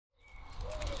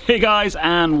Hey guys,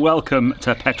 and welcome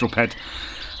to Petrol Ped,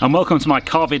 and welcome to my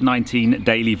COVID-19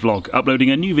 daily vlog, uploading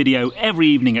a new video every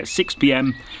evening at 6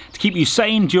 PM to keep you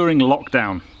sane during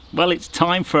lockdown. Well, it's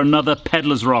time for another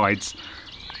Peddler's Rides.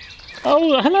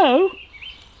 Oh, hello.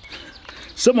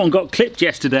 Someone got clipped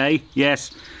yesterday.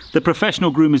 Yes, the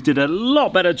professional groomers did a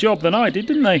lot better job than I did,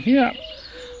 didn't they? Yeah.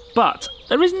 But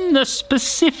there isn't a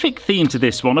specific theme to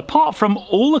this one, apart from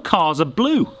all the cars are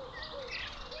blue.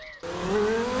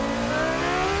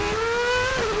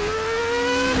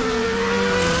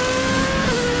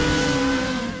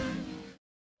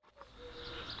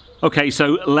 Okay,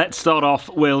 so let's start off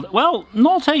with, well,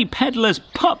 not a Peddlerz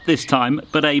Pup this time,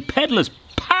 but a Peddlerz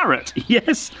Parrot.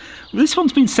 Yes, this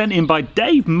one's been sent in by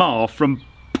Dave Marr from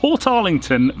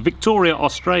Portarlington, Victoria,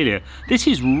 Australia. This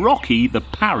is Rocky the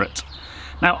Parrot.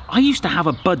 Now, I used to have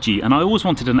a budgie and I always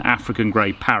wanted an African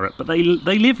grey parrot, but they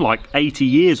live like 80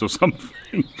 years or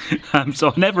something, so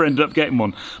I never ended up getting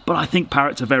one. But I think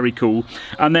parrots are very cool.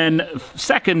 And then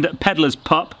second, Peddlerz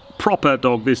Pup, proper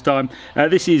dog this time.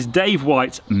 This is Dave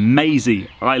White's Maisy.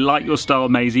 I like your style,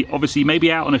 Maisy. Obviously,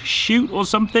 maybe out on a shoot or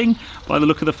something. By the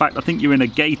look of the fact, I think you're in a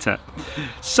gator.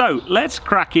 So let's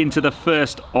crack into the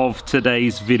first of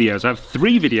today's videos. I have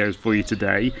 3 videos for you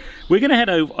today. We're going to head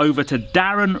over to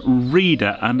Darren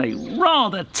Reader and a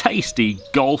rather tasty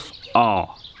Golf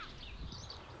R.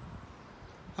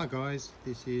 Hi guys,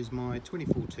 this is my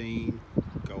 2014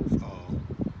 Golf R.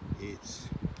 It's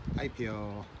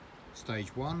APR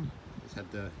Stage 1. It's had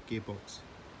the gearbox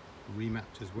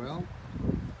remapped as well.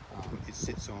 It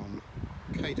sits on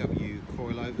KW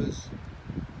coilovers.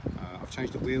 I've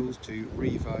changed the wheels to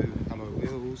Revo alloy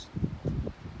wheels.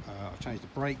 I've changed the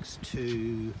brakes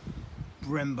to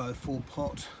Brembo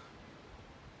 4-pot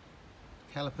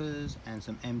calipers and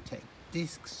some M-Tech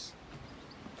discs.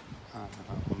 On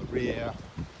the rear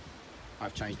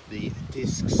I've changed the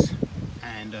discs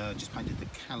and just painted the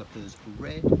calipers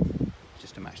red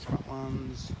just to match the front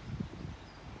ones.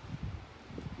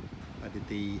 I did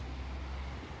the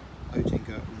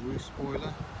Oettinger roof spoiler,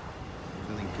 which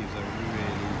I think gives a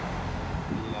really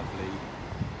lovely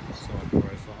side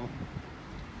profile.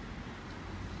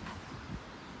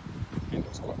 And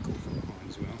looks quite cool from behind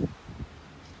as well.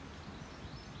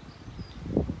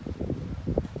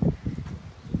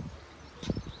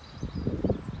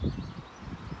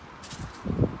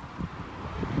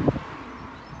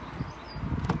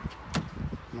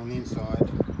 On the inside,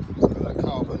 it's got a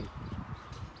carbon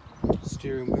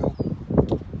steering wheel,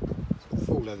 it's got a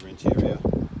full leather interior,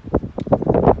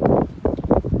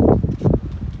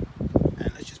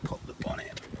 and let's just pop the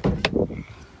bonnet.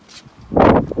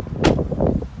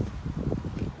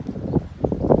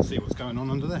 See what's going on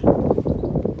under there.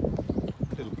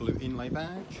 Little blue inlay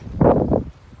badge.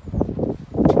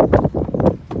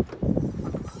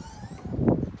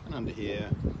 And under here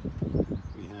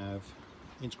we have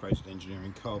integrated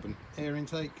engineering carbon air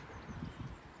intake.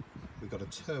 We've got a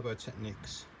Turbo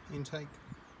Technics intake,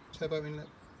 turbo inlet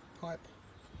pipe,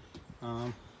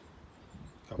 a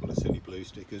couple of silly blue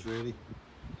stickers really,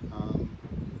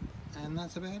 and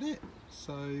that's about it.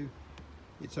 So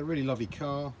it's a really lovely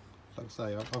car. Like I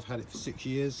say, I've had it for 6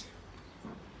 years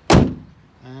and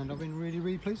I've been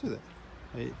really pleased with it.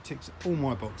 It ticks all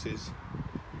my boxes.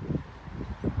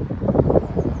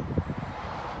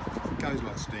 It goes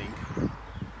like stink.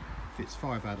 Fits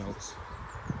 5 adults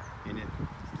in it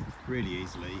really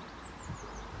easily.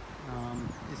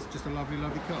 It's just a lovely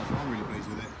car, so I'm really pleased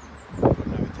with it. I've got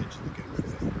no intention of getting rid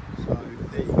of it. So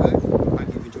there you go.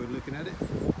 Hope you've enjoyed looking at it.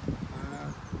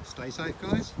 Stay safe,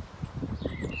 guys.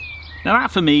 Now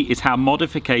that for me is how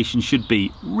modification should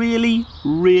be.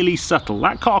 Really subtle.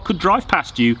 That car could drive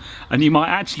past you and you might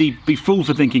actually be fooled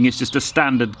for thinking it's just a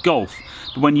standard Golf.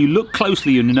 But when you look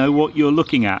closely and you know what you're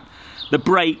looking at, the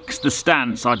brakes, the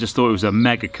stance, I just thought it was a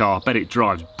mega car. Bet it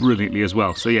drives brilliantly as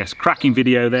well. So yes, cracking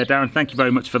video there, Darren. Thank you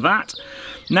very much for that.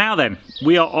 Now then,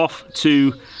 we are off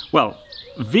to, well,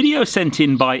 video sent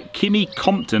in by Kimmy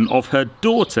Compton of her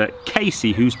daughter,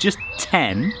 Kacey, who's just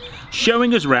 10,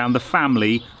 showing us around the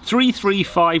family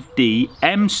 335D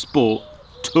M Sport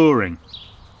Touring.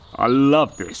 I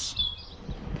love this.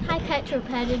 Hi Petrol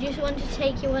Ped, I just want to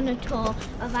take you on a tour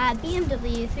of our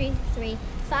BMW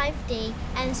 335D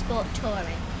M Sport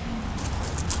Touring.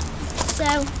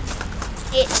 So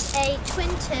it's a twin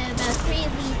turbo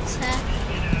 3-litre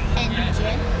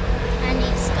engine and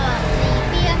it's got the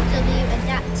BMW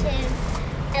adaptive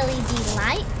LED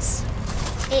lights.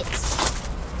 It's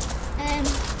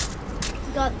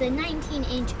got the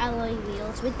 19-inch alloy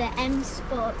wheels with the M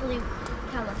Sport blue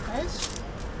calipers.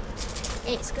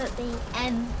 It's got the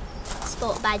M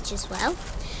Sport badge as well.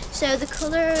 So the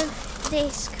colour of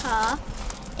this car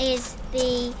is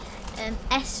the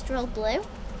Petrol blue.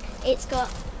 It's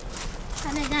got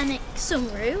panoramic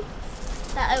sunroof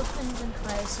that opens and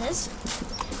closes,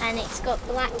 and it's got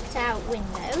blacked out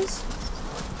windows.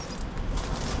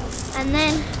 And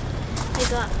then we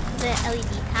got the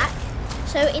LED pack.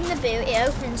 So in the boot it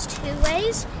opens two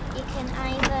ways. You can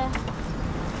either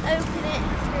open it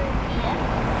through here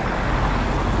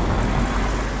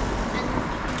and you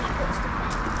can put stuff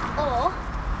in, or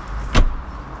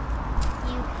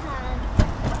you can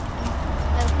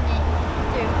open it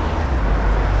through here,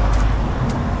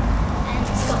 and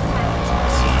it's got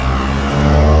pouches.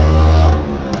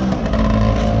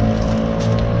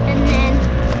 And then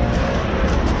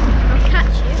I'll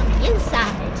catch you on the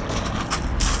inside.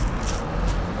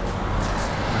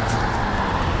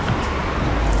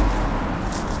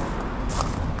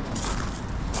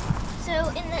 So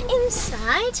in the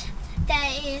inside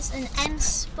there is an M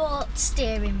Sport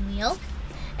steering wheel,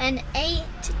 an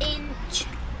 8-inch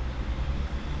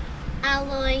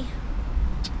alloy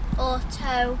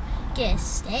auto gear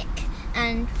stick,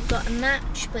 and we've got a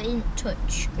match but in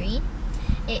touchscreen.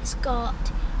 It's got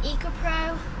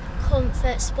EcoPro,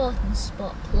 Comfort, Sport and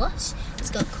Sport Plus. It's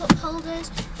got cup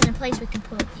holders and a place we can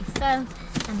put your phone,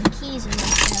 and the keys are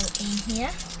also in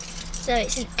here. So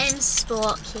it's an M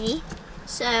Sport key,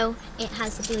 so it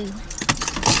has the blue.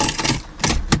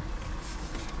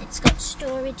 It's got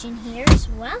storage in here as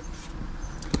well.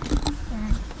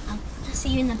 And I'll see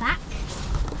you in the back.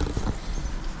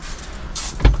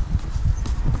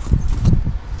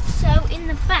 So in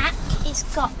the back it's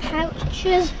got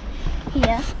pouches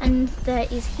here, and there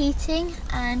is heating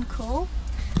and cool.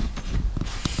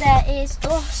 There is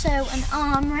also an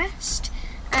armrest,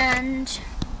 and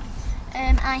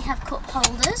I have cup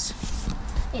holders.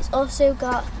 It's also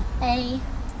got a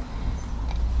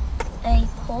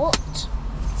port,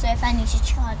 so if I need to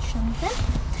charge something.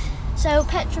 So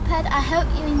Petrol Ped, I hope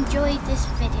you enjoyed this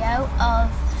video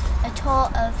of a tour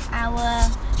of our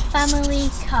family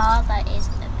car that is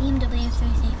a BMW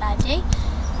 335D.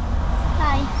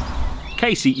 Bye.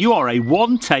 Kacey, you are a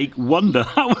one-take wonder.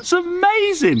 That was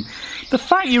amazing. The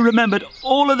fact you remembered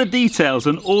all of the details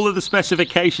and all of the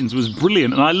specifications was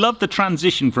brilliant, and I love the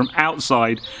transition from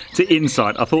outside to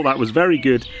inside. I thought that was very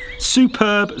good.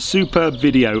 Superb, superb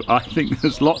video. I think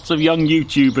there's lots of young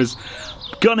YouTubers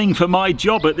gunning for my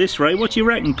job at this rate. What do you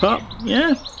reckon, Pup?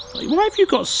 Yeah? Why have you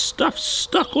got stuff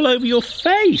stuck all over your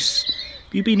face?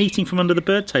 Have you been eating from under the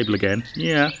bird table again?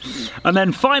 Yeah. And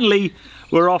then finally,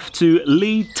 we're off to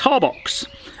Lee Tarbox,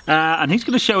 and he's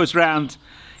going to show us around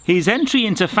his entry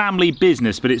into family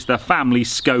business, but it's the family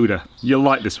Skoda. You'll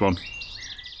like this one.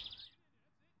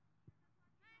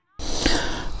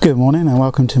 Good morning and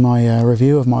welcome to my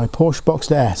review of my Porsche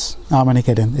Boxster S. I'm only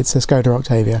kidding, it's a Skoda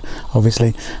Octavia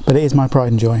obviously, but it is my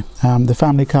pride and joy. The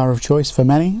family car of choice for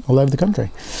many all over the country.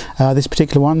 This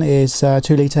particular one is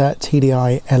 2-litre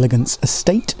TDI Elegance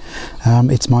Estate.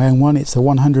 It's my own one, it's the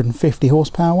 150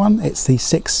 horsepower one, it's the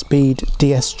 6-speed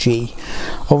DSG.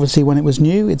 Obviously when it was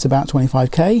new it's about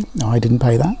 25k, I didn't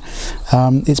pay that.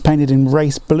 It's painted in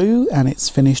race blue and it's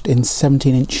finished in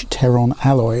 17-inch Terron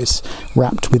alloys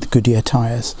wrapped with Goodyear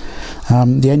tyres.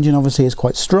 The engine obviously is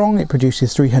quite strong. It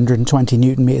produces 320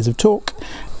 newton meters of torque,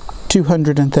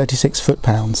 236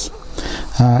 foot-pounds.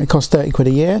 It costs 30 quid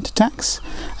a year to tax,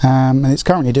 and it's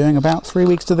currently doing about 3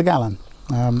 weeks to the gallon.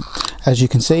 As you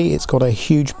can see, it's got a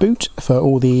huge boot for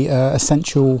all the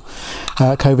essential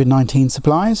COVID-19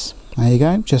 supplies. There you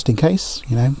go, just in case,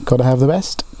 you know, got to have the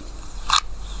best.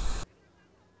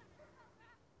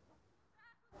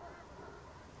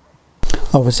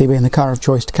 Obviously being the car of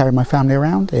choice to carry my family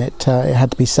around, it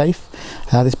had to be safe.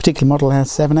 This particular model has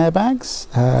 7 airbags,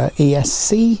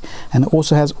 ESC, and it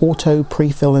also has auto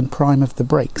pre-fill and prime of the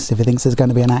brakes if it thinks there's going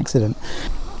to be an accident.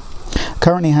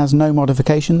 Currently has no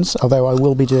modifications, although I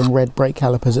will be doing red brake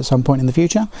calipers at some point in the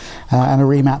future, and a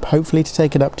remap hopefully to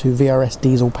take it up to VRS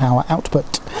diesel power output.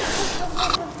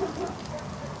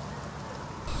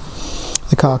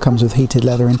 The car comes with heated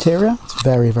leather interior. It's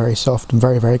very, very soft and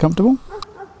very, very comfortable.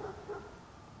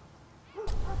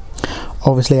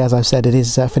 Obviously, as I've said, it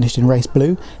is finished in race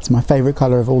blue. It's my favourite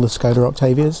colour of all the Skoda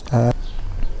Octavias.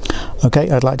 Okay,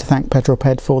 I'd like to thank Petrol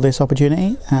Ped for this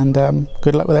opportunity, and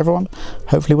good luck with everyone.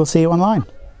 Hopefully we'll see you online.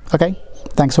 Okay,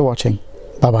 thanks for watching.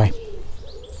 Bye-bye.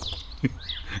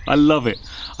 I love it.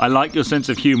 I like your sense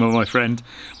of humour, my friend.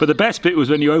 But the best bit was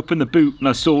when you opened the boot and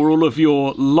I saw all of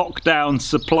your lockdown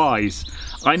supplies.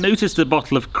 I noticed a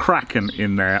bottle of Kraken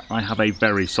in there. I have a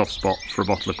very soft spot for a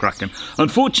bottle of Kraken.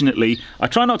 Unfortunately, I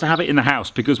try not to have it in the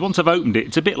house because once I've opened it,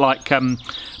 it's a bit like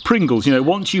Pringles, you know,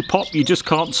 once you pop, you just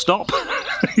can't stop.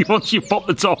 Once you pop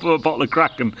the top of a bottle of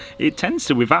Kraken, it tends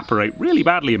to evaporate really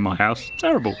badly in my house.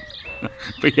 Terrible.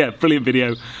 But yeah, brilliant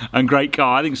video and great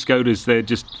car. I think Skodas, they're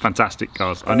just fantastic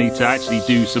cars. I need to actually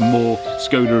do some more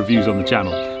Skoda reviews on the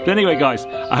channel. But anyway, guys,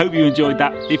 I hope you enjoyed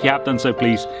that. If you have done so,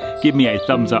 please give me a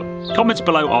thumbs up. Comments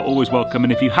below are always welcome,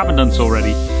 and if you haven't done so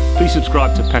already, please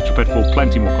subscribe to Petrol for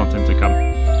plenty more content to come.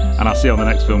 And I'll see you on the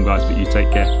next film, guys, but you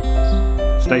take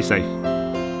care. Stay safe.